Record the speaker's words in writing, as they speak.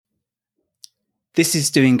This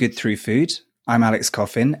is Doing Good Through Food. I'm Alex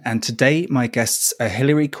Coffin, and today my guests are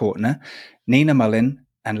Hilary Quartner, Nina Mullen,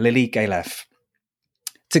 and Lily Galef.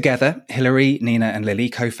 Together, Hilary, Nina, and Lily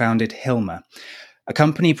co-founded HILMA, a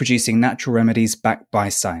company producing natural remedies backed by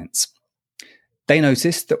science. They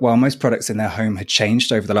noticed that while most products in their home had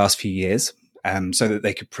changed over the last few years, so that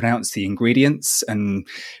they could pronounce the ingredients and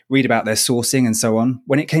read about their sourcing and so on,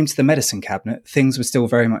 when it came to the medicine cabinet, things were still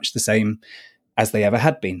very much the same as they ever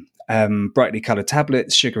had been. Brightly coloured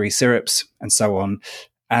tablets, sugary syrups, and so on,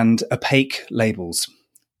 and opaque labels.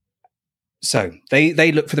 So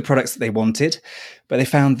they looked for the products that they wanted, but they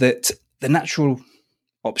found that the natural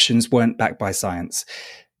options weren't backed by science,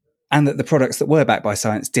 and that the products that were backed by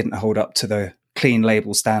science didn't hold up to the clean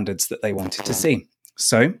label standards that they wanted to see.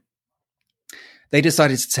 So they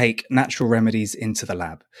decided to take natural remedies into the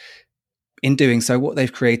lab. In doing so, what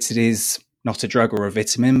they've created is not a drug or a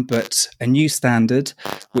vitamin, but a new standard,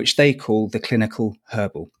 which they call the clinical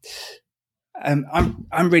herbal. I'm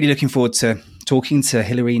really looking forward to talking to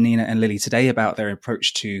Hilary, Nina, and Lily today about their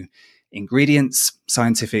approach to ingredients,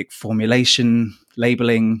 scientific formulation,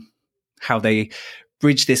 labeling, how they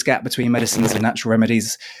bridge this gap between medicines and natural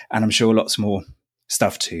remedies, and I'm sure lots more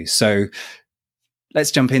stuff too. So let's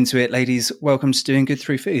jump into it, ladies. Welcome to Doing Good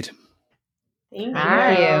Through Food. Thank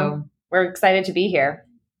you. We're excited to be here.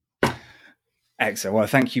 Excellent. Well,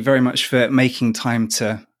 thank you very much for making time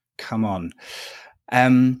to come on.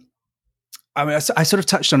 I sort of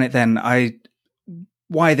touched on it then,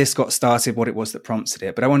 why this got started, what it was that prompted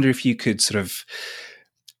it, but I wonder if you could sort of,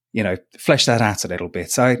 flesh that out a little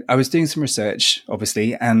bit. I was doing some research,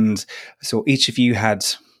 obviously, and I saw each of you had,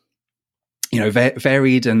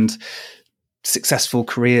 varied and successful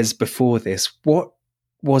careers before this. What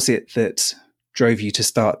was it that drove you to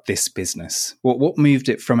start this business? What moved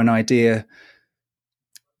it from an idea,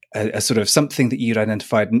 a sort of something that you'd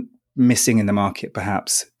identified missing in the market,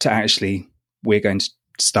 perhaps, to actually, we're going to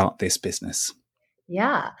start this business?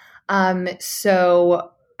 Yeah.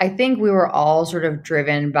 So I think we were all sort of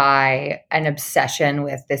driven by an obsession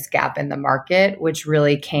with this gap in the market, which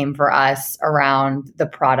really came for us around the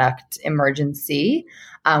product Emergen-C,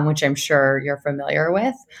 which I'm sure you're familiar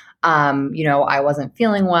with. I wasn't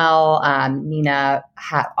feeling well. Nina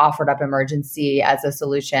offered up Emergen-C as a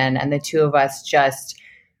solution, and the two of us just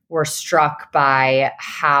were struck by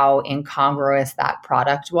how incongruous that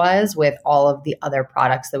product was with all of the other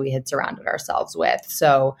products that we had surrounded ourselves with.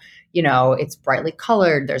 So, it's brightly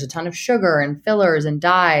colored. There's a ton of sugar and fillers and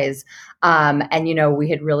dyes. And we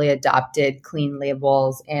had really adopted clean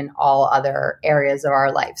labels in all other areas of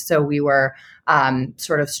our life. So we were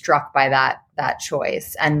sort of struck by that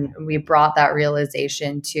choice. And we brought that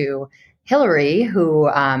realization to Hilary, who,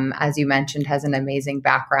 as you mentioned, has an amazing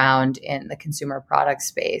background in the consumer product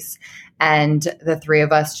space. And the three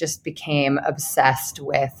of us just became obsessed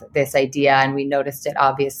with this idea. And we noticed it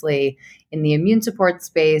obviously in the immune support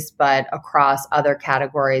space, but across other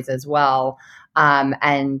categories as well.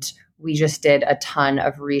 And we just did a ton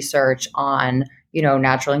of research on,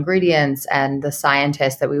 natural ingredients and the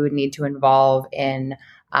scientists that we would need to involve in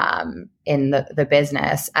the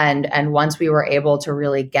business. And once we were able to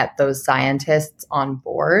really get those scientists on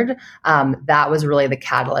board, that was really the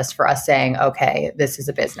catalyst for us saying, okay, this is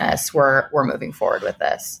a business. We're moving forward with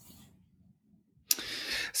this.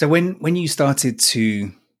 So when you started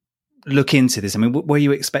to look into this, were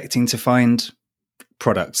you expecting to find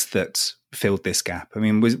products that filled this gap?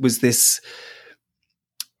 Was this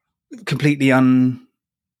completely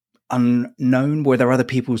unknown? Were there other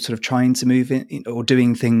people sort of trying to move in or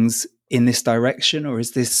doing things in this direction, or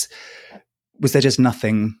was there just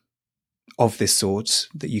nothing of this sort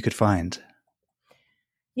that you could find?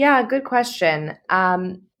 Yeah, good question.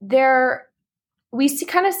 We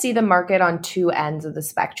kind of see the market on two ends of the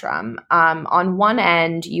spectrum. On one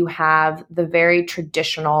end, you have the very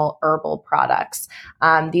traditional herbal products.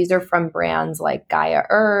 These are from brands like Gaia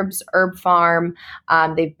Herbs, Herb Farm.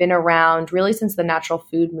 They've been around really since the natural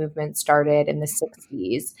food movement started in the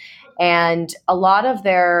 60s. And a lot of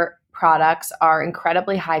their products are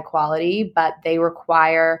incredibly high quality, but they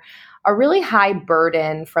require a really high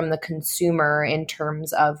burden from the consumer in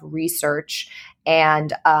terms of research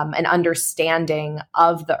and an understanding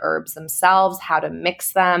of the herbs themselves, how to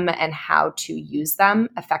mix them and how to use them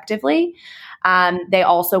effectively. They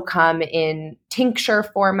also come in tincture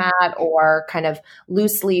format or kind of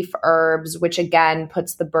loose leaf herbs, which again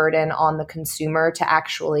puts the burden on the consumer to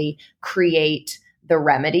actually create the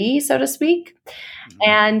remedy, so to speak. Mm-hmm.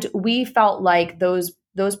 And we felt like those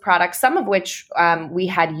products, some of which we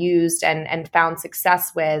had used and found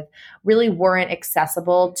success with, really weren't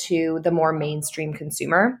accessible to the more mainstream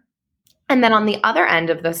consumer. And then on the other end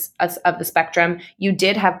of the spectrum, you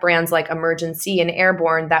did have brands like Emergency and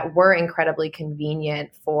Airborne that were incredibly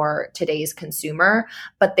convenient for today's consumer,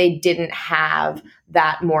 but they didn't have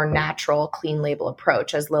that more natural clean label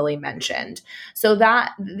approach, as Lily mentioned. So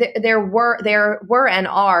that there were and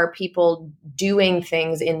are people doing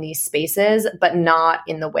things in these spaces, but not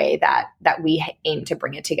in the way that we aim to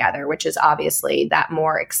bring it together, which is obviously that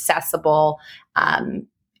more accessible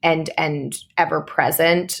and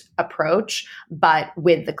ever-present approach, but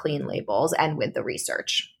with the clean labels and with the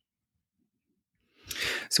research.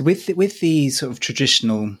 So with the sort of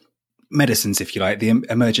traditional medicines, if you like, the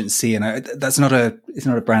Emergency, and it's not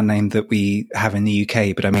a brand name that we have in the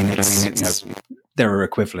UK, but I mean, there are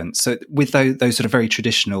equivalents. So with those sort of very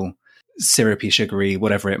traditional syrupy, sugary,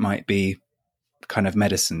 whatever it might be, kind of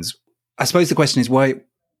medicines, I suppose the question is why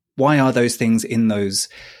are those things in those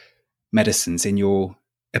medicines, in your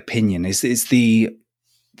opinion? Is the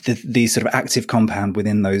sort of active compound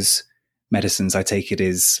within those medicines, I take it,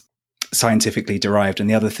 is scientifically derived, and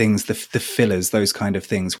the other things, the fillers, those kind of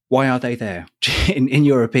things, why are they there? in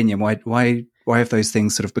your opinion, why have those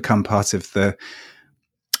things sort of become part of the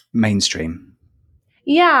mainstream?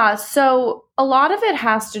 Yeah, so a lot of it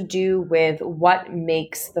has to do with what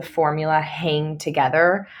makes the formula hang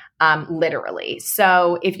together, literally.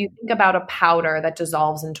 So if you think about a powder that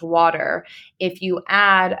dissolves into water, if you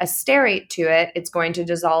add a stearate to it, it's going to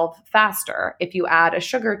dissolve faster. If you add a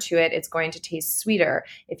sugar to it, it's going to taste sweeter.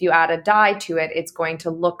 If you add a dye to it, it's going to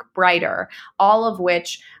look brighter. All of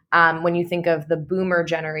which, when you think of the boomer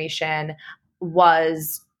generation,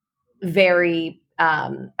 was very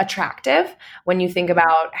attractive. When you think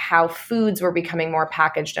about how foods were becoming more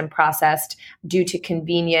packaged and processed due to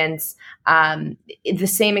convenience, the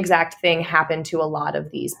same exact thing happened to a lot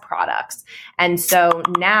of these products. And so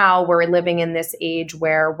now we're living in this age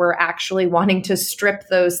where we're actually wanting to strip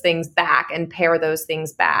those things back and pare those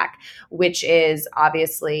things back, which is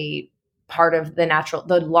obviously part of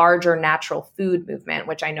the larger natural food movement,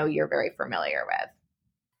 which I know you're very familiar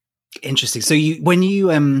with. Interesting. So you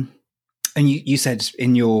said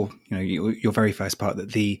in your very first part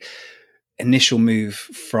that the initial move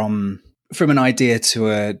from an idea to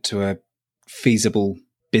a feasible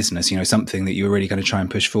business, something that you were really going to try and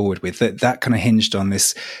push forward with, that kind of hinged on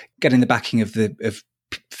this getting the backing of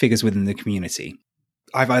figures within the community.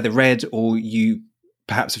 I've either read, or you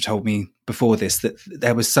perhaps have told me before this, that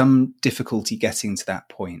there was some difficulty getting to that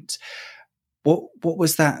point. What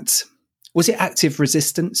was that? Was it active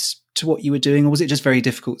resistance to what you were doing, or was it just very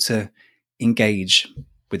difficult to engage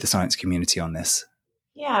with the science community on this?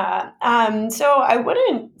 Yeah. So I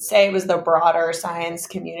wouldn't say it was the broader science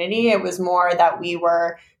community. It was more that we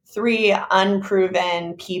were three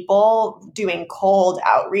unproven people doing cold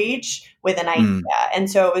outreach with an idea. And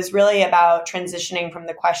so it was really about transitioning from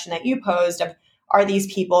the question that you posed of, are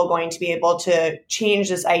these people going to be able to change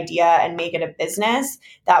this idea and make it a business?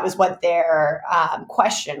 That was what their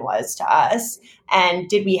question was to us. And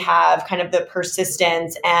did we have kind of the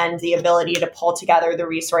persistence and the ability to pull together the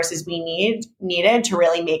resources we needed to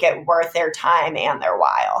really make it worth their time and their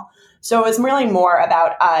while? So it was really more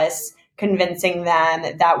about us convincing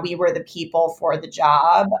them that we were the people for the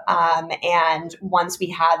job. And once we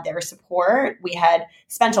had their support, we had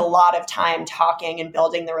spent a lot of time talking and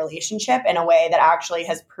building the relationship in a way that actually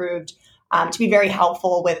has proved to be very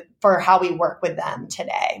helpful for how we work with them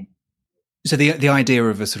today. So the idea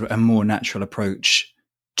of a sort of a more natural approach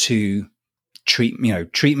to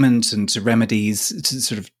treatment and to remedies, to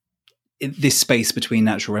sort of this space between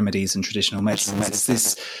natural remedies and traditional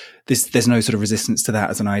medicines, there's no sort of resistance to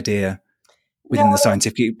that as an idea within the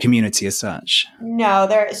scientific community as such? No,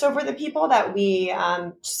 so for the people that we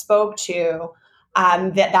spoke to,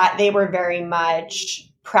 that they were very much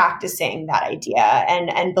practicing that idea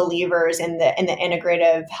and believers in the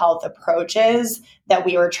integrative health approaches that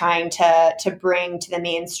we were trying to bring to the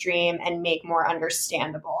mainstream and make more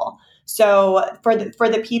understandable. So for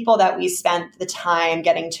the people that we spent the time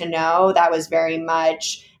getting to know, that was very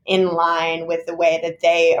much in line with the way that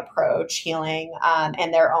they approach healing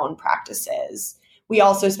and their own practices. We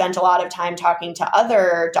also spent a lot of time talking to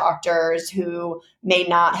other doctors who may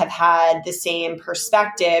not have had the same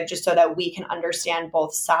perspective, just so that we can understand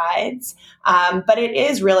both sides. But it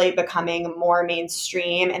is really becoming more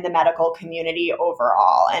mainstream in the medical community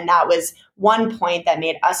overall. And that was one point that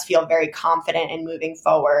made us feel very confident in moving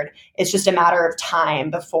forward. It's just a matter of time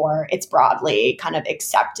before it's broadly kind of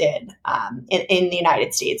accepted in the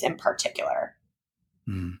United States in particular.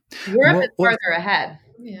 Europe is farther ahead.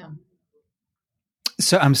 Yeah.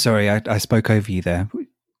 So I'm sorry, I spoke over you there.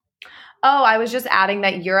 Oh, I was just adding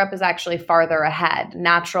that Europe is actually farther ahead.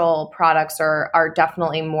 Natural products are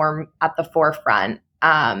definitely more at the forefront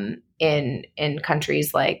in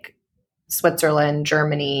countries like Switzerland,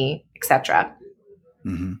 Germany, etc.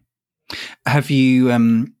 Mm-hmm. Have you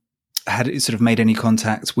had it sort of made any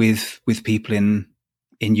contact with people in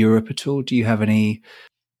Europe at all? Do you have any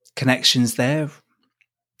connections there?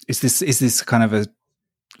 Is this kind of a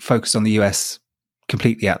focus on the US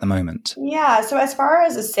completely at the moment? Yeah. So as far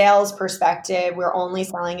as a sales perspective, we're only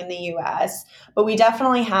selling in the US, but we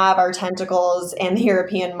definitely have our tentacles in the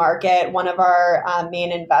European market. One of our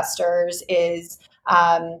main investors is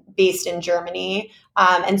based in Germany.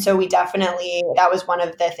 And so that was one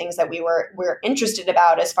of the things that we're interested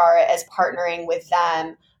about as far as partnering with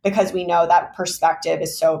them, because we know that perspective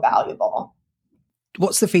is so valuable.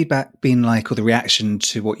 What's the feedback been like, or the reaction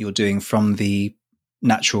to what you're doing from the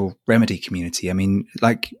natural remedy community? I mean,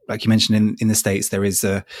 like you mentioned in the States, there is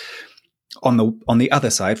on the other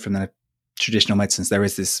side from the traditional medicines, there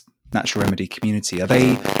is this natural remedy community. Are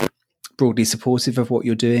they broadly supportive of what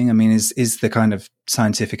you're doing? I mean, is the kind of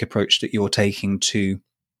scientific approach that you're taking to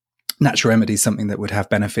natural remedies something that would have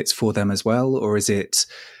benefits for them as well? Or is it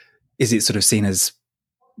sort of seen as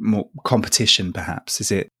more competition, perhaps?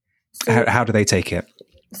 How do they take it?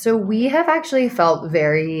 So we have actually felt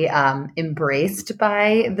very embraced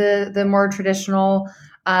by the more traditional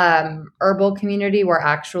herbal community. We're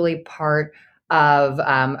actually part of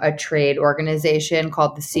a trade organization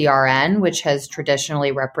called the CRN, which has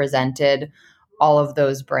traditionally represented all of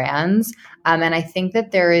those brands. And I think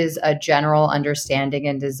that there is a general understanding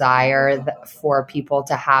and desire for people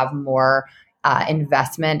to have more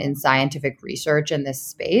investment in scientific research in this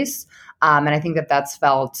space. And I think that that's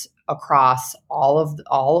felt across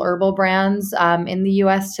all herbal brands in the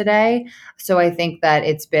US today. So I think that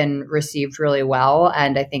it's been received really well.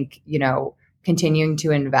 And I think, continuing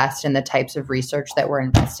to invest in the types of research that we're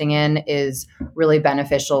investing in is really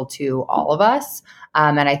beneficial to all of us.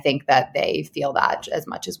 And I think that they feel that as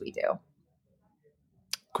much as we do.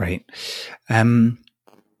 Great. I'd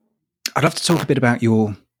love to talk a bit about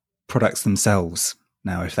your products themselves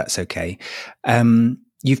now, if that's okay.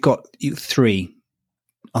 You've got 3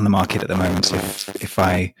 on the market at the moment, if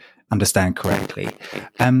I understand correctly.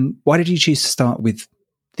 Why did you choose to start with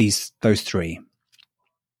those 3?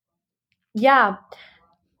 Yeah,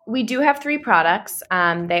 we do have 3 products.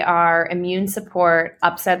 They are immune support,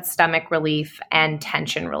 upset stomach relief, and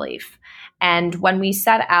tension relief. And when we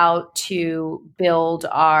set out to build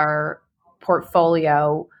our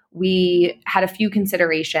portfolio, we had a few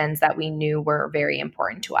considerations that we knew were very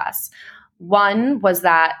important to us. One was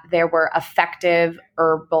that there were effective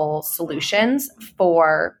herbal solutions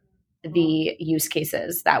for the use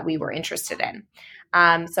cases that we were interested in.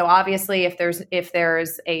 So obviously, if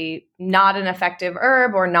there's a not an effective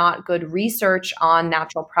herb or not good research on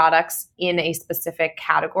natural products in a specific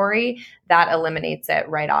category, that eliminates it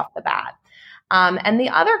right off the bat. And the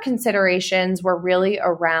other considerations were really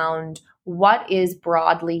around what is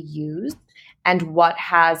broadly used and what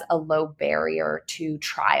has a low barrier to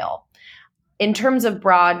trial. In terms of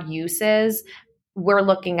broad uses, we're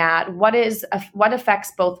looking at what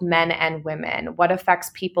affects both men and women, what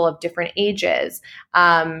affects people of different ages.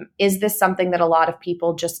 Is this something that a lot of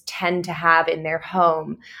people just tend to have in their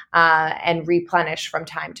home and replenish from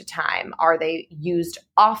time to time? Are they used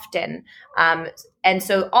often? And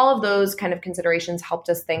so all of those kind of considerations helped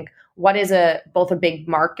us think what is both a big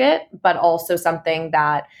market, but also something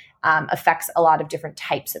that affects a lot of different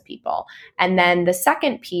types of people. And then the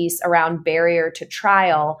second piece around barrier to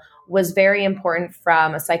trial was very important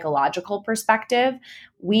from a psychological perspective.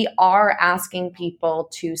 We are asking people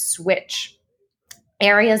to switch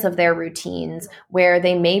areas of their routines where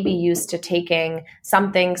they may be used to taking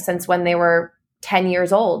something since when they were 10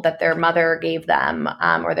 years old that their mother gave them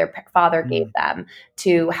or their father gave them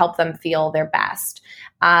to help them feel their best.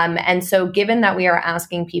 And so given that we are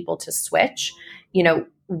asking people to switch,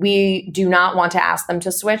 we do not want to ask them to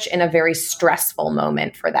switch in a very stressful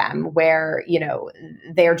moment for them where,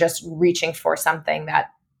 they're just reaching for something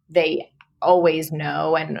that they always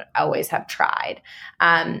know and always have tried.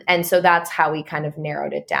 And so that's how we kind of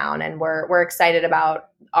narrowed it down. And we're excited about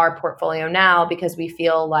our portfolio now because we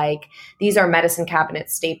feel like these are medicine cabinet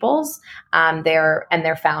staples.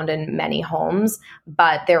 They're found in many homes,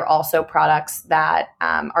 but they're also products that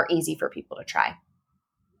are easy for people to try.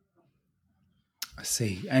 I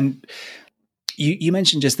see. And you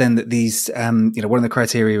mentioned just then that these, one of the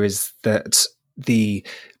criteria is that the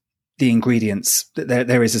ingredients, that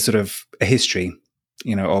there is a sort of a history,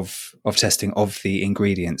 of testing of the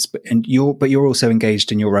ingredients, but you're also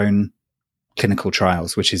engaged in your own clinical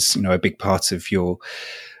trials, which is, a big part of your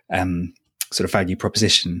sort of value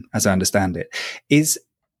proposition, as I understand it. Is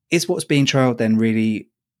what's being trialed then really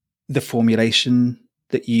the formulation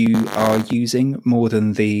that you are using more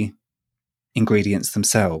than the ingredients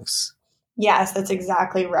themselves? Yes, that's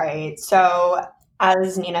exactly right. So,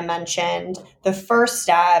 as Nina mentioned, the first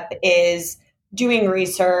step is doing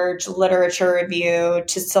research, literature review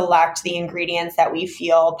to select the ingredients that we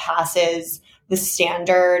feel passes the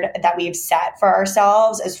standard that we've set for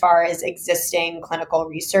ourselves as far as existing clinical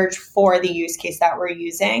research for the use case that we're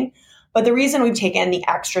using. But the reason we've taken the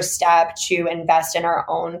extra step to invest in our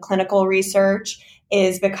own clinical research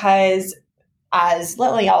is because, as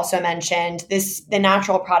Lily also mentioned, the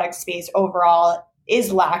natural product space overall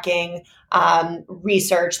is lacking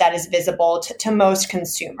research that is visible to most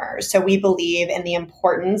consumers. So we believe in the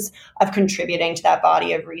importance of contributing to that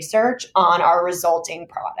body of research on our resulting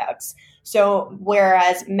products. So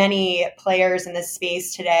whereas many players in this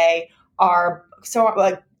space today are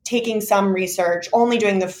taking some research, only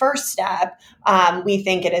doing the first step, we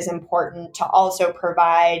think it is important to also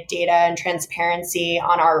provide data and transparency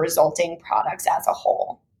on our resulting products as a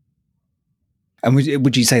whole. And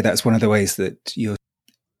would you say that's one of the ways that you're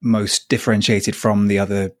most differentiated from the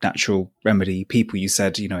other natural remedy people? You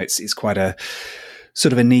said, it's quite a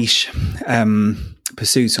sort of a niche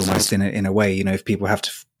pursuit almost in a way. If people have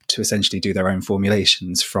to essentially do their own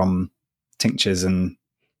formulations from tinctures and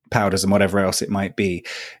powders and whatever else it might be,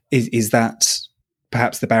 is that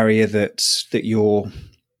perhaps the barrier that your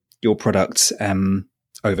product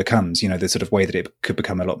overcomes? The sort of way that it could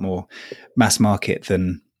become a lot more mass market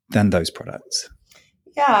than those products.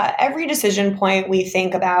 Yeah, every decision point we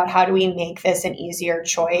think about how do we make this an easier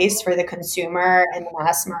choice for the consumer in the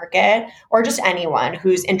mass market, or just anyone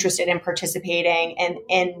who's interested in participating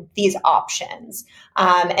in these options.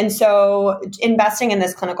 And so investing in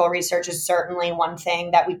this clinical research is certainly one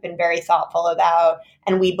thing that we've been very thoughtful about,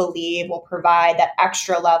 and we believe will provide that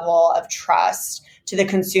extra level of trust to the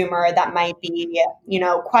consumer that might be,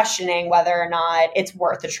 questioning whether or not it's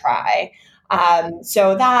worth a try.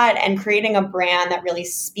 So that, and creating a brand that really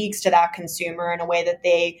speaks to that consumer in a way that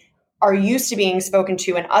they are used to being spoken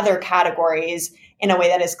to in other categories in a way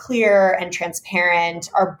that is clear and transparent,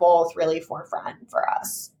 are both really forefront for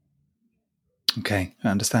us. Okay, I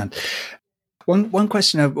understand. One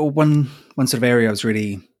question, or one sort of area I was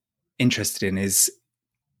really interested in is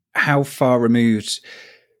how far removed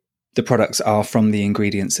the products are from the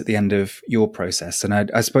ingredients at the end of your process. And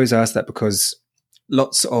I suppose I asked that because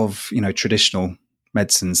lots of, traditional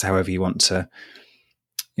medicines, however you want to,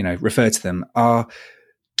 refer to them, are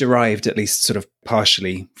derived at least sort of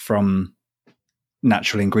partially from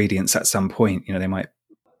natural ingredients at some point.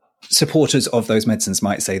 Supporters of those medicines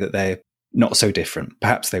might say that they're not so different.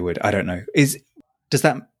 Perhaps they would. I don't know. Does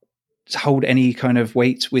that hold any kind of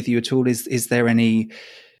weight with you at all? Is there the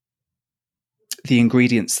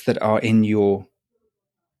ingredients that are in your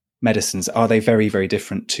medicines, are they very, very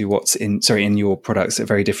different to what's in your products, are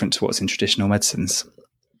very different to what's in traditional medicines?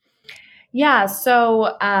 Yeah.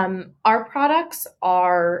 So our products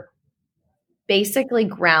are basically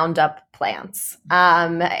ground up plants.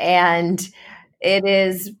 And it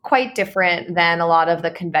is quite different than a lot of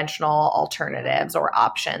the conventional alternatives or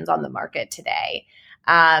options on the market today.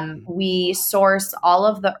 We source all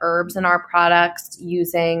of the herbs in our products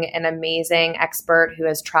using an amazing expert who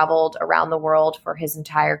has traveled around the world for his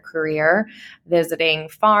entire career, visiting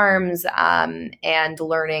farms and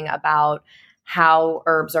learning about how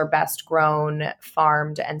herbs are best grown,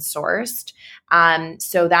 farmed, and sourced.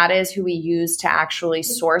 So that is who we use to actually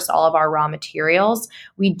source all of our raw materials.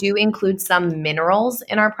 We do include some minerals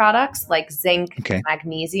in our products like zinc,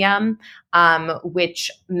 magnesium, which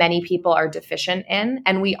many people are deficient in.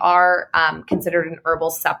 And we are considered an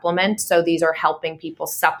herbal supplement. So these are helping people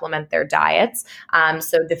supplement their diets.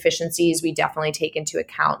 So deficiencies, we definitely take into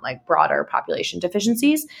account, like broader population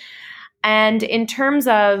deficiencies. And in terms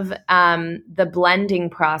of the blending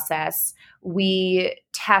process, we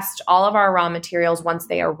test all of our raw materials once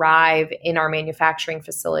they arrive in our manufacturing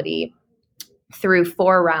facility through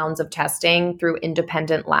 4 rounds of testing through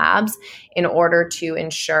independent labs in order to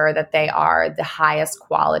ensure that they are the highest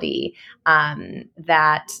quality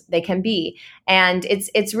that they can be. And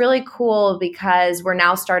it's really cool because we're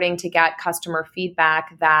now starting to get customer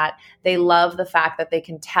feedback that they love the fact that they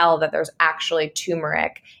can tell that there's actually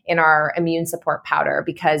turmeric in our immune support powder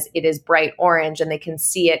because it is bright orange and they can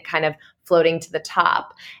see it kind of floating to the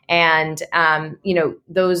top. And,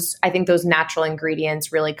 I think those natural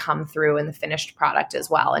ingredients really come through in the finished product as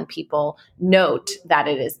well. And people note that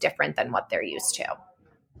it is different than what they're used to.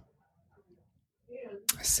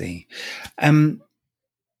 I see.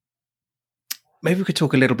 Maybe we could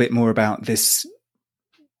talk a little bit more about this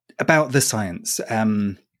about the science,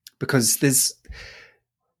 because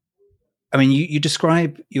you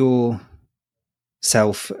describe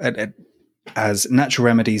yourself as natural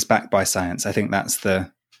remedies backed by science. I think that's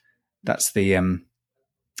the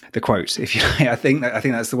quote. If you, I think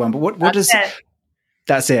that's the one. But what does it.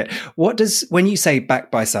 That's it. What does, when you say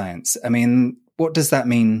backed by science, what does that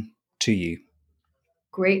mean to you?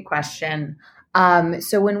 Great question.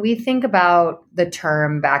 So when we think about the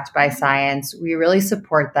term backed by science, we really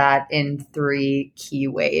support that in three key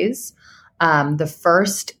ways. The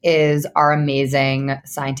first is our amazing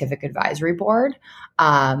scientific advisory board,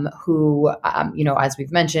 who, as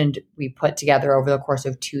we've mentioned, we put together over the course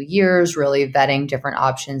of 2 years, really vetting different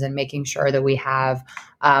options and making sure that we have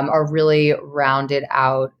a really rounded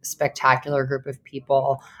out, spectacular group of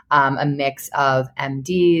people, a mix of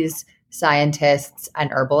MDs, scientists,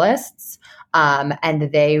 and herbalists.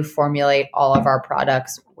 And they formulate all of our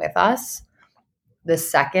products with us. The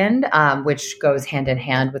second, which goes hand in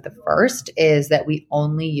hand with the first, is that we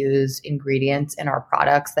only use ingredients in our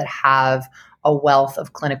products that have a wealth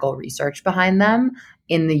of clinical research behind them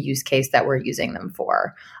in the use case that we're using them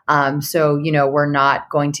for. So, we're not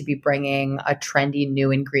going to be bringing a trendy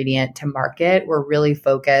new ingredient to market. We're really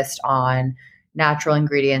focused on natural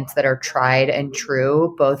ingredients that are tried and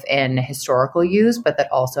true, both in historical use, but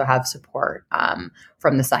that also have support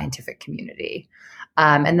from the scientific community.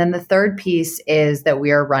 And then the third piece is that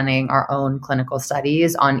we are running our own clinical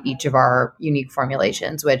studies on each of our unique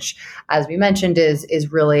formulations, which, as we mentioned,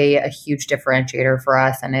 is really a huge differentiator for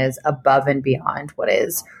us and is above and beyond what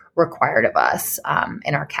is required of us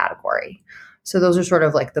in our category. So those are sort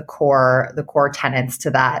of like the core tenets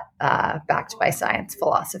to that backed by science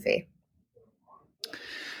philosophy.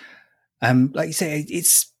 Like you say,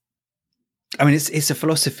 it's a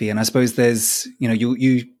philosophy, and I suppose there's,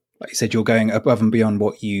 you like you said, you're going above and beyond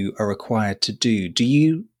what you are required to do. Do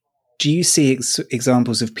you see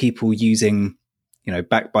examples of people using,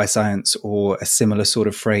 backed by science or a similar sort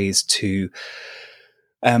of phrase to,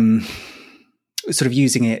 sort of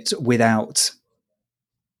using it without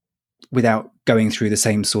going through the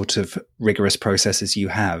same sort of rigorous processes you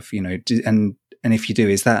have, and if you do,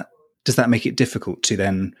 does that make it difficult to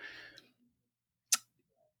then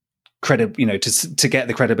to get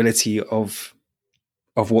the credibility of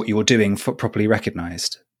what you're doing properly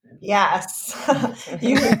recognized? Yes,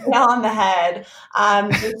 you hit the nail on the head.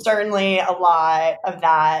 There's certainly a lot of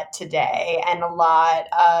that today, and a lot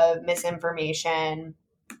of misinformation,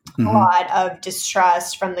 a lot of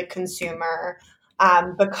distrust from the consumer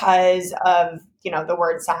because of the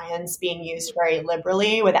word science being used very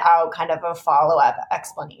liberally without kind of a follow-up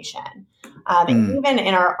explanation. And even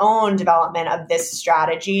in our own development of this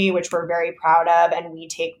strategy, which we're very proud of and we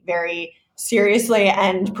take very seriously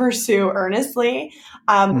and pursue earnestly,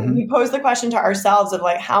 we pose the question to ourselves of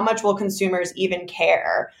how much will consumers even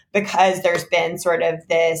care? Because there's been sort of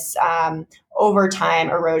this over time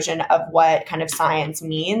erosion of what kind of science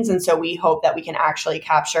means. And so we hope that we can actually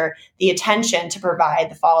capture the attention to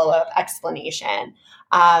provide the follow-up explanation.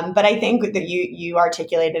 But I think that you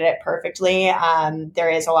articulated it perfectly. There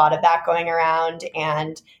is a lot of that going around,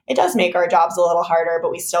 and it does make our jobs a little harder,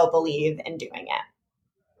 but we still believe in doing it.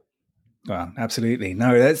 Well, absolutely.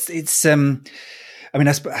 No, it's you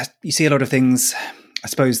see a lot of things. I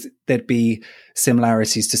suppose there'd be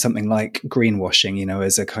similarities to something like greenwashing,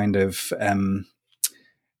 as a kind of,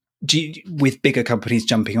 with bigger companies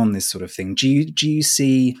jumping on this sort of thing. Do you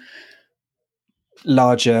see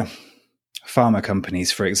larger pharma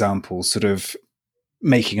companies, for example, sort of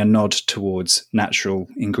making a nod towards natural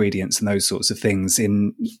ingredients and those sorts of things?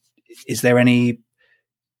 Is there any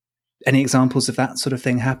examples of that sort of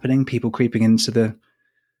thing happening? People creeping into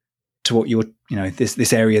what you're,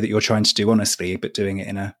 this area that you're trying to do honestly, but doing it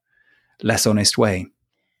in a less honest way?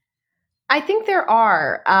 I think there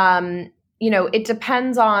are. It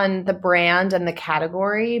depends on the brand and the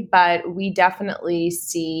category, but we definitely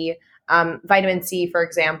see vitamin C, for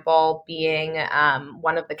example, being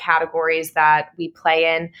one of the categories that we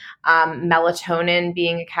play in. Melatonin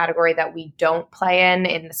being a category that we don't play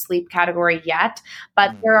in the sleep category yet.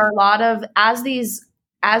 But there are a lot of, as these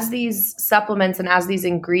supplements and as these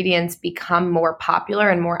ingredients become more popular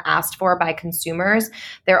and more asked for by consumers,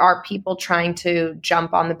 there are people trying to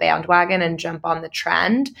jump on the bandwagon and jump on the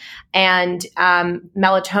trend. And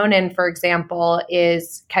melatonin, for example,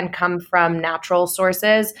 can come from natural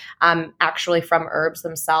sources, actually from herbs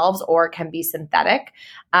themselves, or can be synthetic.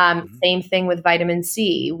 Same thing with vitamin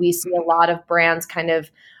C. We see a lot of brands kind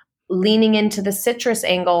of leaning into the citrus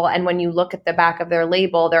angle. And when you look at the back of their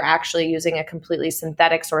label, they're actually using a completely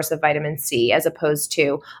synthetic source of vitamin C as opposed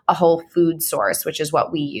to a whole food source, which is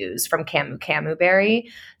what we use from camu berry.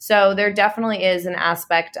 So there definitely is an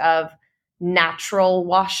aspect of natural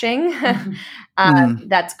washing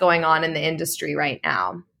that's going on in the industry right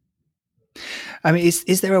now. I mean,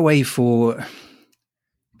 is there a way for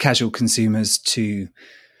casual consumers to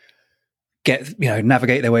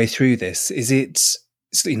navigate their way through this? Is it,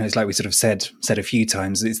 it's like we sort of said a few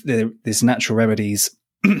times, this natural remedies,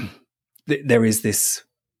 there is this,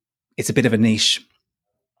 it's a bit of a niche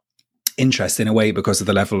interest in a way because of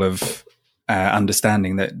the level of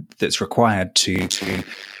understanding that's required to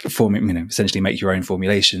form, essentially make your own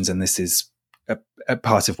formulations. And this is a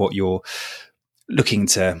part of what you're looking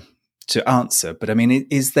to answer. But I mean,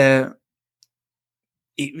 is there,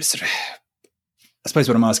 I suppose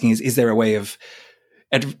what I'm asking is there a way of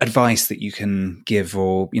advice that you can give,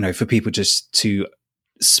 or, for people just to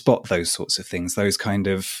spot those sorts of things, those kind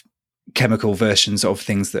of chemical versions of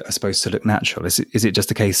things that are supposed to look natural? Is it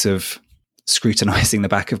just a case of scrutinizing the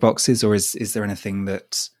back of boxes, or is there anything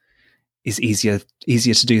that is easier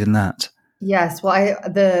to do than that? Yes. Well,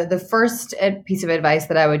 the first piece of advice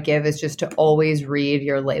that I would give is just to always read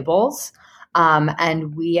your labels.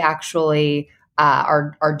 And we actually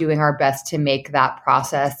are doing our best to make that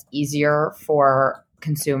process easier for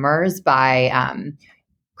consumers by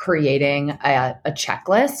creating a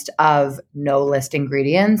checklist of no list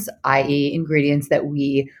ingredients, i.e. ingredients that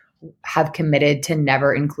we have committed to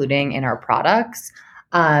never including in our products.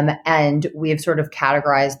 And we've sort of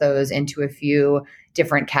categorized those into a few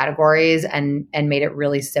different categories and made it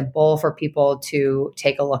really simple for people to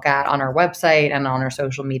take a look at on our website and on our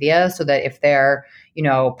social media, so that if they're,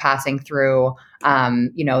 passing through,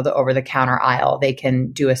 the over-the-counter aisle, they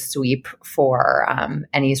can do a sweep for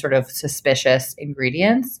any sort of suspicious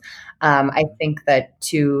ingredients. I think that,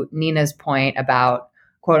 to Nina's point about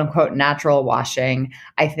quote unquote natural washing,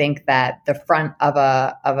 I think that the front of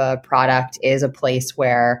a product is a place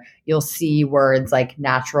where you'll see words like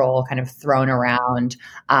natural kind of thrown around,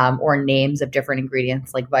 or names of different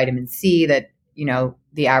ingredients like vitamin C that,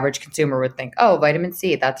 the average consumer would think, oh, vitamin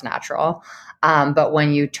C, that's natural. But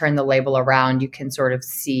when you turn the label around, you can sort of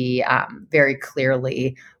see very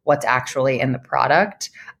clearly what's actually in the product.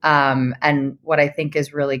 And what I think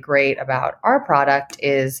is really great about our product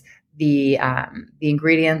is the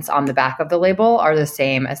ingredients on the back of the label are the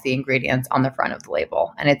same as the ingredients on the front of the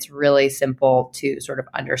label. And it's really simple to sort of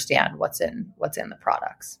understand what's in the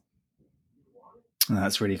products. Oh,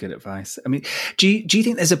 that's really good advice. I mean, do you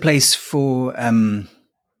think there's a place for kind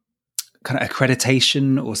of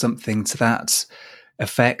accreditation or something to that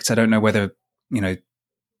effect? I don't know whether,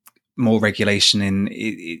 more regulation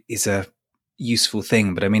is a useful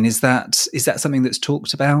thing, but I mean, is that something that's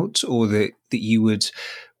talked about, or that you would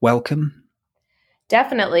welcome?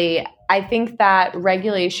 Definitely. I think that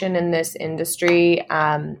regulation in this industry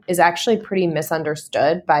is actually pretty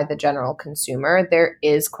misunderstood by the general consumer. There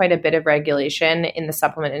is quite a bit of regulation in the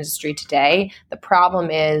supplement industry today. The problem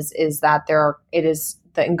is that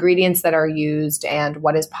the ingredients that are used and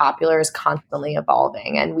what is popular is constantly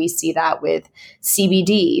evolving. And we see that with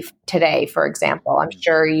CBD today, for example. I'm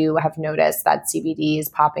sure you have noticed that CBD is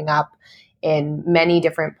popping up in many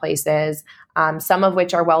different places, some of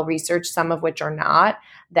which are well-researched, some of which are not.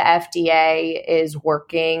 The FDA is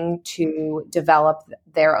working to develop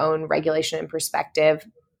their own regulation and perspective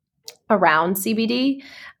around CBD.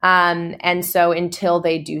 And so until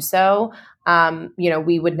they do so,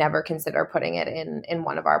 we would never consider putting it in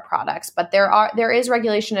one of our products. But there is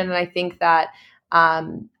regulation, and I think that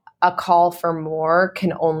a call for more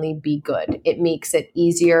can only be good. It makes it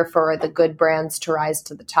easier for the good brands to rise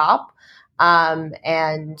to the top,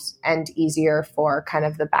 and easier for kind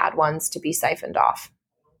of the bad ones to be siphoned off.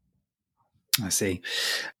 I see.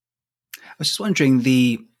 I was just wondering,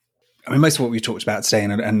 most of what we talked about today,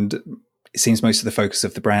 and it seems most of the focus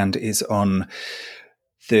of the brand is on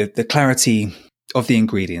the clarity of the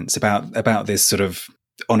ingredients, about this sort of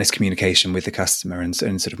honest communication with the customer, and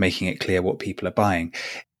sort of making it clear what people are buying.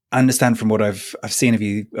 I understand from what I've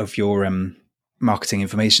seen of your marketing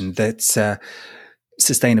information that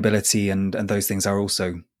sustainability and those things are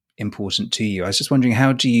also important to you. I was just wondering,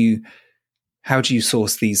 how do you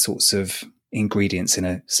source these sorts of ingredients in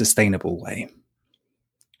a sustainable way?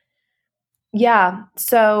 Yeah.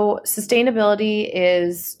 So sustainability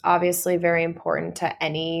is obviously very important to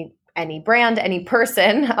any brand, any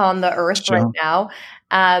person on the earth right now.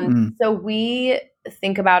 So we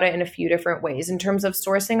think about it in a few different ways. In terms of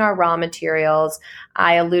sourcing our raw materials,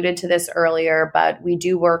 I alluded to this earlier, but we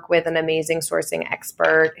do work with an amazing sourcing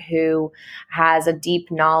expert who has a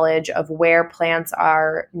deep knowledge of where plants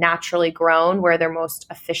are naturally grown, where they're most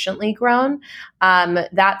efficiently grown.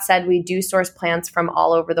 That said, we do source plants from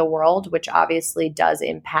all over the world, which obviously does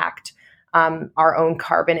impact our own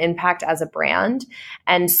carbon impact as a brand.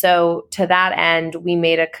 And so to that end, we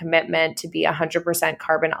made a commitment to be 100%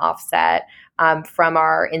 carbon offset from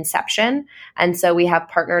our inception. And so we have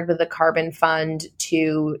partnered with the Carbon Fund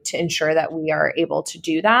to ensure that we are able to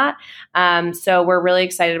do that. So we're really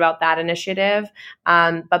excited about that initiative.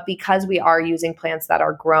 But because we are using plants that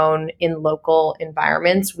are grown in local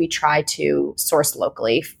environments, we try to source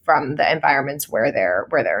locally from the environments where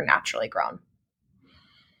they're naturally grown.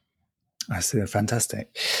 I see. They're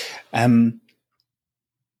fantastic. Are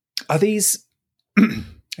these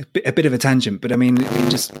a bit of a tangent? But I mean, it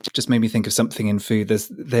just made me think of something in food.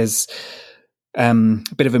 There's a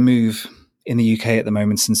bit of a move in the UK at the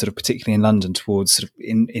moment, and sort of particularly in London, towards sort of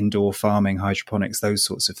indoor farming, hydroponics, those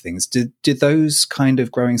sorts of things. Did those kind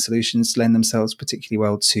of growing solutions lend themselves particularly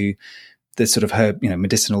well to the sort of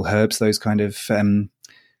medicinal herbs, those kind of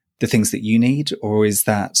the things that you need, or is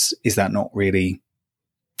that not really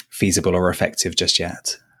feasible or effective just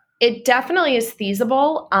yet? It definitely is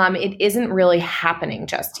feasible. It isn't really happening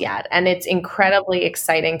just yet. And it's incredibly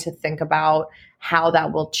exciting to think about how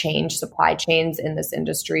that will change supply chains in this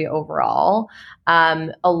industry overall.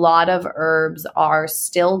 A lot of herbs are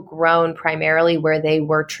still grown primarily where they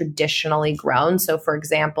were traditionally grown. So for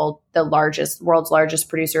example, the world's largest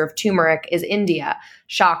producer of turmeric is India.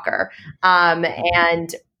 Shocker.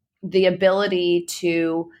 And the ability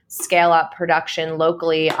to scale up production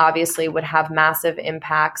locally obviously would have massive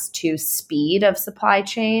impacts to speed of supply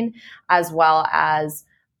chain as well as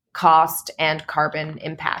cost and carbon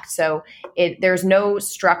impact. So there's no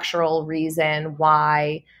structural reason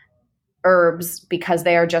why herbs, because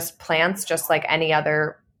they are just plants, just like any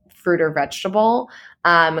other fruit or vegetable,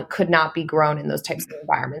 could not be grown in those types of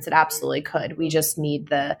environments. It absolutely could. We just need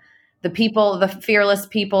the people, the fearless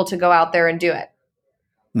people, to go out there and do it.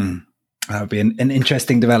 That would be an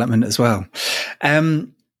interesting development as well.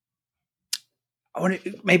 Maybe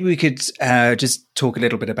we could just talk a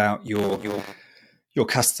little bit about your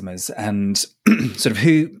customers and sort of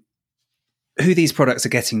who these products are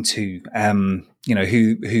getting to. Who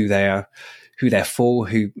they're for,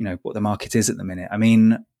 what the market is at the minute. I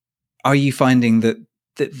mean, are you finding that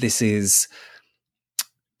this is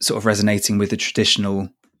sort of resonating with the traditional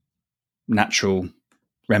natural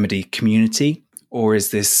remedy community? Or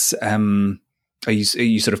is this, are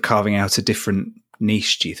you sort of carving out a different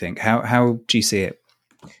niche, do you think? How do you see it?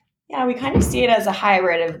 Yeah, we kind of see it as a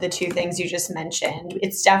hybrid of the two things you just mentioned.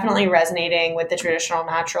 It's definitely resonating with the traditional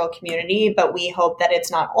natural community, but we hope that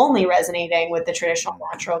it's not only resonating with the traditional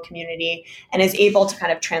natural community and is able to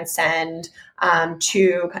kind of transcend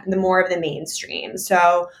to the more of the mainstream.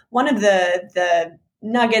 So one of the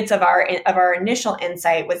nuggets of our initial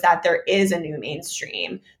insight was that there is a new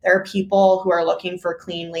mainstream. There are people who are looking for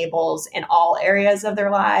clean labels in all areas of their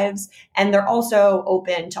lives, and they're also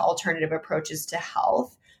open to alternative approaches to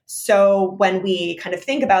health. So when we kind of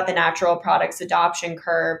think about the natural products adoption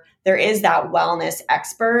curve, there is that wellness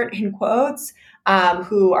expert, in quotes,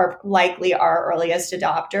 who are likely our earliest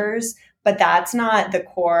adopters, but that's not the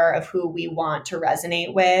core of who we want to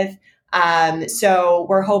resonate with. So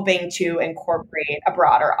we're hoping to incorporate a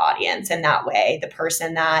broader audience in that way, the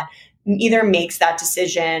person that either makes that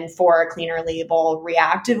decision for a cleaner label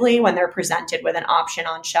reactively when they're presented with an option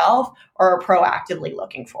on shelf, or are proactively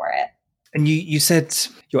looking for it. And you said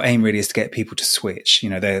your aim really is to get people to switch.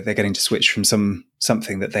 They're getting to switch from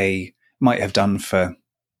something that they might have done for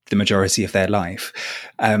the majority of their life,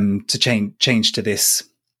 to change to this,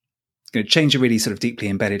 change a really sort of deeply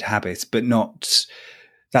embedded habit, but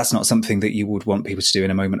that's not something that you would want people to do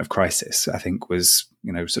in a moment of crisis. I think was,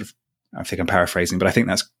 sort of, I think I'm paraphrasing, but I think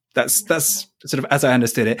that's sort of as I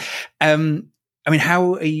understood it. I mean,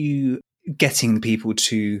 how are you getting people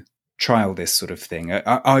to trial this sort of thing?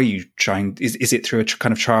 Are you trying, is it through a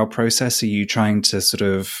kind of trial process? Are you trying to sort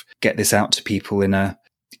of get this out to people in that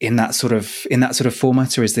sort of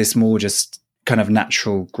format, or is this more just kind of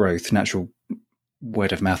natural growth, natural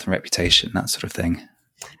word of mouth and reputation, that sort of thing?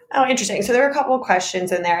 Oh, interesting. So there are a couple of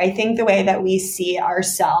questions in there. I think the way that we see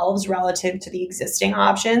ourselves relative to the existing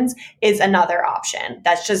options is another option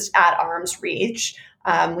that's just at arm's reach.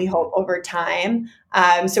 We hope over time.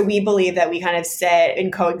 So we believe that we kind of sit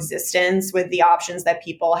in coexistence with the options that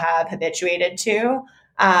people have habituated to.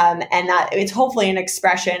 and that it's hopefully an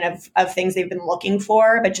expression of things they've been looking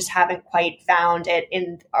for, but just haven't quite found it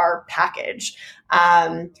in our package.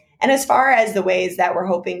 And as far as the ways that we're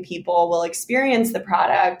hoping people will experience the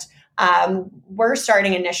product, we're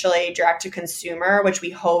starting initially direct to consumer, which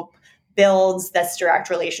we hope builds this direct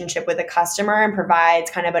relationship with the customer and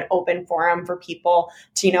provides kind of an open forum for people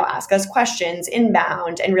to, ask us questions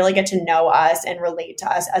inbound and really get to know us and relate to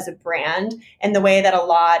us as a brand in the way that a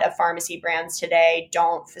lot of pharmacy brands today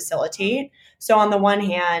don't facilitate. So on the one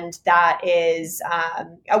hand, that is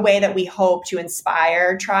a way that we hope to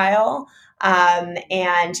inspire trial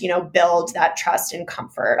and build that trust and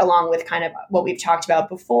comfort, along with kind of what we've talked about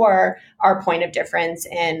before, our point of difference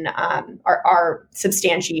in our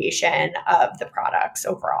substantiation of the products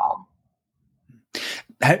overall.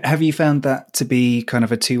 Have you found that to be kind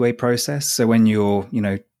of a two-way process? So when you're,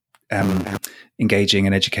 engaging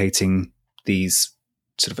and educating these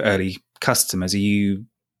sort of early customers, are you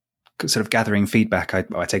sort of gathering feedback?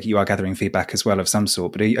 I take it you are gathering feedback as well of some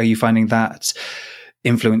sort, but are you finding that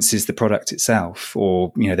influences the product itself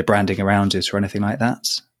or, the branding around it or anything like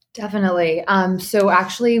that? Definitely. So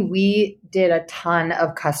actually we did a ton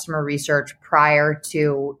of customer research prior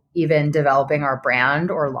to even developing our brand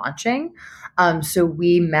or launching. So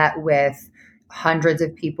we met with hundreds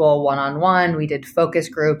of people one-on-one. We did focus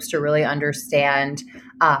groups to really understand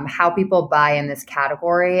how people buy in this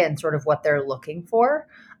category and sort of what they're looking for.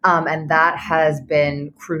 And that has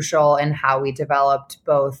been crucial in how we developed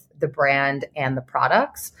both the brand and the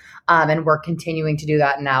products. And we're continuing to do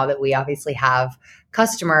that now that we obviously have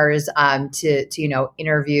customers to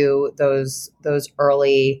interview those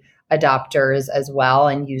early adopters as well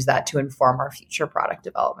and use that to inform our future product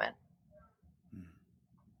development.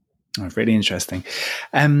 Oh, really interesting.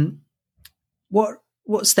 What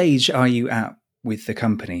stage are you at with the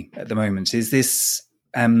company at the moment? Is this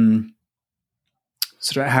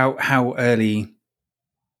sort of how early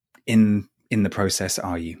in the process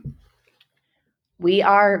are you? We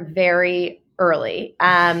are very early.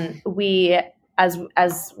 We,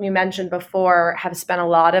 as we mentioned before, have spent a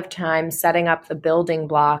lot of time setting up the building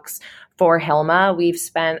blocks for HILMA. We've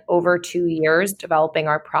spent over 2 years developing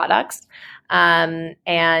our products,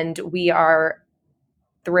 and we are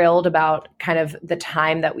thrilled about kind of the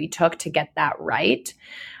time that we took to get that right.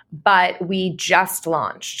 But we just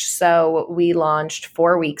launched. So we launched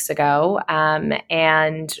 4 weeks ago,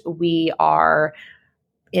 and we are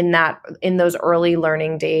in those early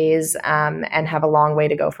learning days, and have a long way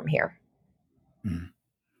to go from here.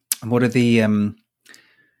 And what are the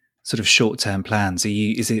sort of short-term plans?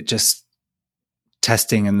 Is it just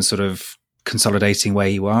testing and sort of consolidating where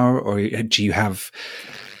you are, or do you have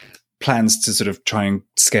plans to sort of try and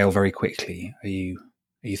scale very quickly? Are you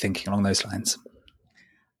thinking along those lines?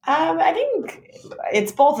 I think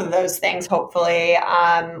it's both of those things, hopefully.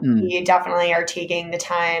 We definitely are taking the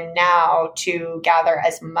time now to gather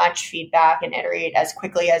as much feedback and iterate as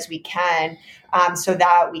quickly as we can, so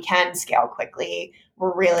that we can scale quickly.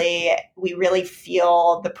 We really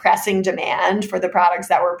feel the pressing demand for the products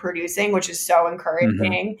that we're producing, which is so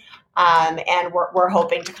encouraging. And we're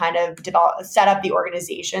hoping to kind of set up the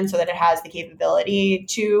organization so that it has the capability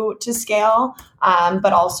to scale,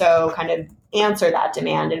 but also kind of answer that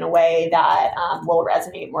demand in a way that will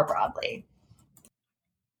resonate more broadly.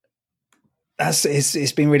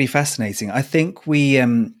 It's been really fascinating. I think what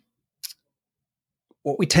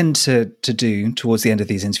we tend to do towards the end of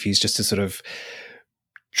these interviews, just to sort of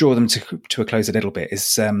draw them to a close a little bit,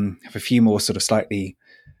 is have a few more sort of slightly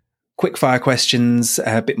quick fire questions,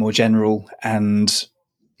 a bit more general, and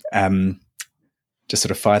just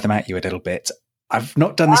sort of fire them at you a little bit. I've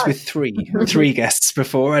not done this with three guests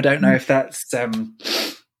before. I don't know if that's, I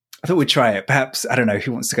thought we'd try it. Perhaps, I don't know,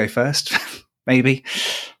 who wants to go first? Maybe.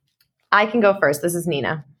 I can go first. This is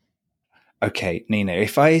Nina. Okay, Nina,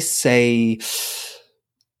 if I say,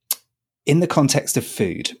 in the context of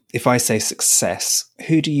food, if I say success,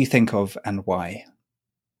 who do you think of and why?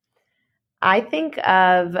 I think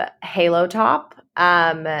of Halo Top.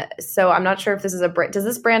 So I'm not sure if this is a brand. Does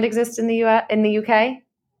this brand exist in the UK?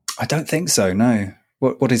 I don't think so, no.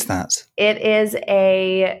 What is that? It is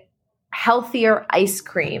a healthier ice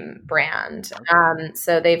cream brand.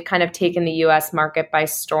 So they've kind of taken the US market by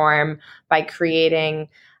storm by creating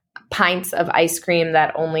pints of ice cream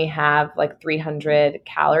that only have like 300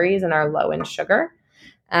 calories and are low in sugar.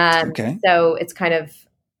 Okay. So it's kind of,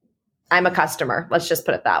 I'm a customer. Let's just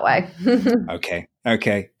put it that way.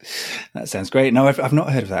 Okay. That sounds great. No, I've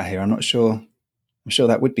not heard of that here. I'm not sure. I'm sure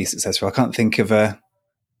that would be successful. I can't think of an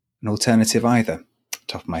alternative either,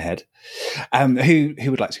 top of my head.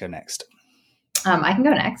 Who would like to go next? I can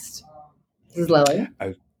go next. This is Lily.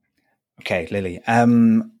 Oh, Okay, Lily.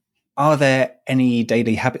 Are there any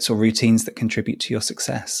daily habits or routines that contribute to your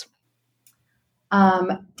success?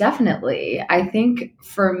 Definitely. I think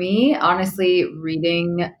for me, honestly,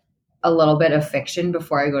 reading a little bit of fiction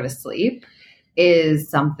before I go to sleep is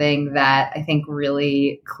something that I think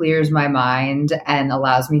really clears my mind and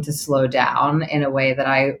allows me to slow down in a way that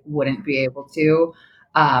I wouldn't be able to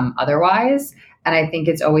otherwise. And I think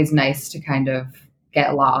it's always nice to kind of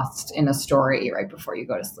get lost in a story right before you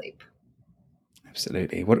go to sleep.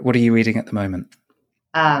 Absolutely. What are you reading at the moment?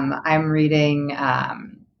 I'm reading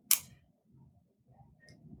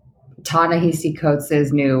Ta-Nehisi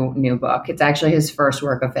Coates' new book. It's actually his first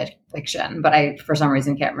work of fiction, but I, for some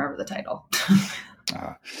reason, can't remember the title.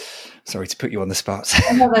 Sorry to put you on the spot.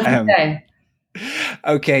 No, that's okay.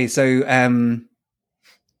 Okay, so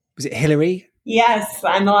was it Hilary? Yes,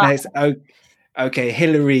 I'm the last. Okay,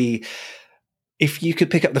 Hilary, if you could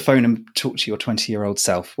pick up the phone and talk to your 20-year-old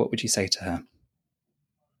self, what would you say to her?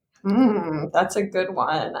 That's a good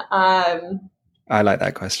one. I like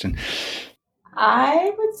that question.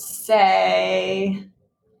 I would say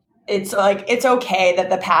it's okay that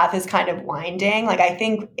the path is kind of winding. Like, I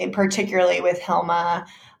think particularly with HILMA,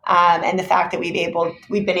 and the fact that we've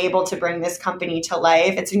been able to bring this company to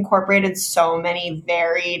life, it's incorporated so many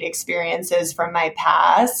varied experiences from my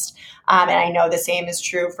past. And I know the same is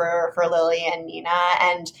true for Lily and Nina.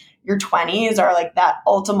 And your 20s are like that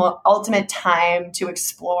ultimate time to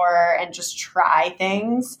explore and just try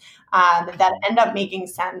things that end up making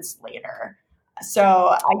sense later. So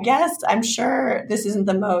I guess I'm sure this isn't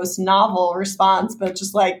the most novel response, but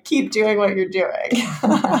just like keep doing what you're doing.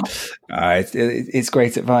 It's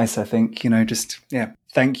great advice. I think,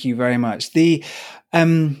 thank you very much. I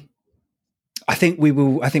think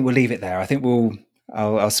we'll leave it there. I think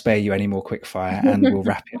I'll spare you any more quick fire and we'll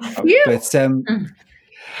wrap it up. But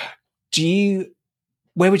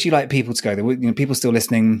where would you like people to go? People still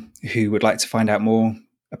listening who would like to find out more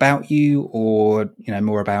about you or,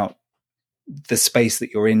 more about the space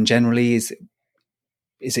that you're in generally. Is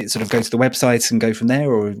it sort of go to the website and go from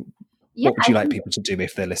there, or what would you like people to do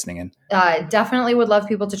if they're listening in? Definitely would love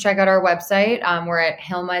people to check out our website. We're at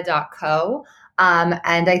hilma.co. And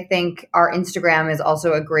I think our Instagram is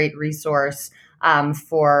also a great resource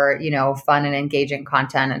for, fun and engaging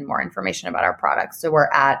content and more information about our products. So we're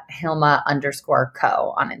at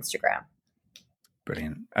HILMA_co on Instagram.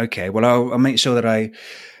 Brilliant. Okay. Well, I'll make sure that I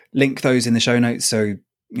link those in the show notes. So,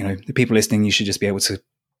 the people listening, you should just be able to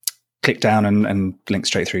click down and link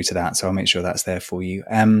straight through to that. So I'll make sure that's there for you.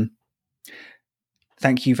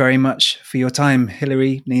 Thank you very much for your time,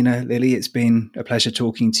 Hilary, Nina, Lily. It's been a pleasure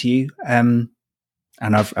talking to you. And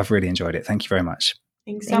I've really enjoyed it. Thank you very much.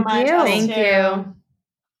 Thanks so much. Thank you.